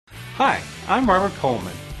Hi, I'm Robert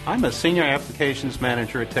Kollman. I'm a Senior Applications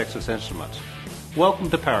Manager at Texas Instruments. Welcome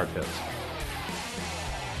to Power Tips.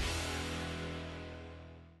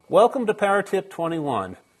 Welcome to Power Tip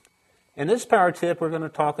 21. In this Power Tip, we're going to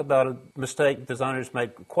talk about a mistake designers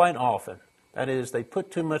make quite often. That is, they put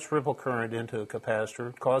too much ripple current into a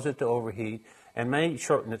capacitor, cause it to overheat, and may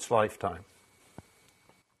shorten its lifetime.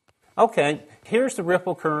 Okay, here's the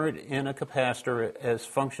ripple current in a capacitor as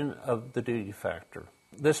function of the duty factor.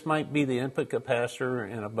 This might be the input capacitor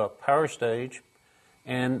in a buck power stage,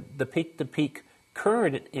 and the peak-to-peak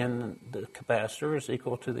current in the capacitor is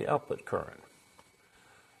equal to the output current.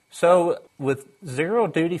 So with zero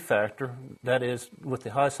duty factor, that is, with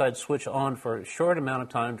the high side switch on for a short amount of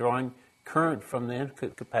time, drawing current from the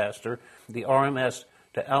input capacitor, the RMS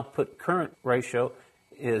to output current ratio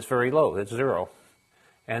is very low, it's zero.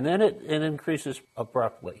 And then it increases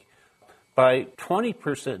abruptly. By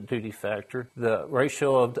 20% duty factor, the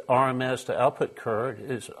ratio of the RMS to output current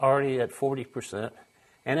is already at 40%,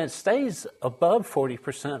 and it stays above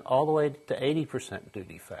 40% all the way to 80%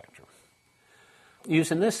 duty factor.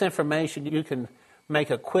 Using this information, you can make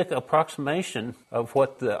a quick approximation of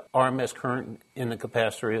what the RMS current in the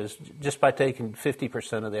capacitor is just by taking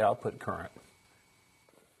 50% of the output current.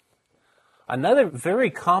 Another very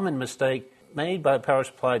common mistake made by power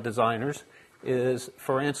supply designers is,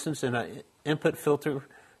 for instance, in an input filter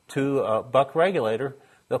to a buck regulator,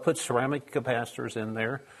 they'll put ceramic capacitors in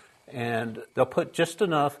there, and they'll put just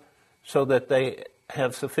enough so that they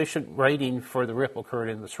have sufficient rating for the ripple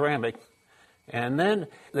current in the ceramic. And then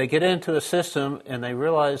they get into a system and they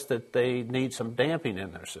realize that they need some damping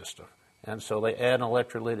in their system. And so they add an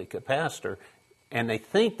electrolytic capacitor, and they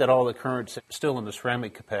think that all the current's still in the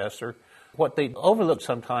ceramic capacitor. What they overlook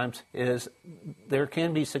sometimes is there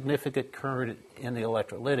can be significant current in the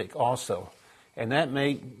electrolytic also, and that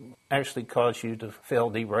may actually cause you to fail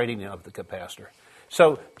derating of the capacitor.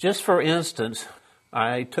 So just for instance,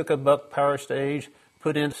 I took a buck power stage,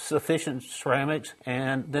 put in sufficient ceramics,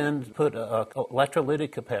 and then put an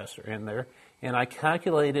electrolytic capacitor in there, and I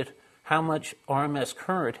calculated how much RMS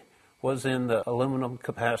current was in the aluminum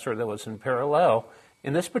capacitor that was in parallel.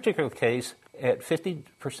 In this particular case, at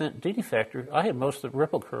 50% duty factor, I had most of the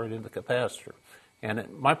ripple current in the capacitor. And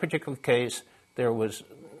in my particular case, there was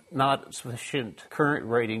not sufficient current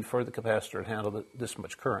rating for the capacitor to handle this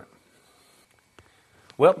much current.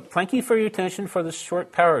 Well, thank you for your attention for this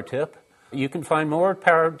short power tip. You can find more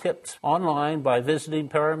power tips online by visiting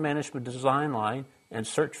Power Management Design Line and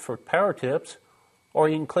search for power tips, or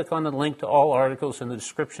you can click on the link to all articles in the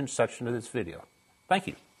description section of this video. Thank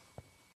you.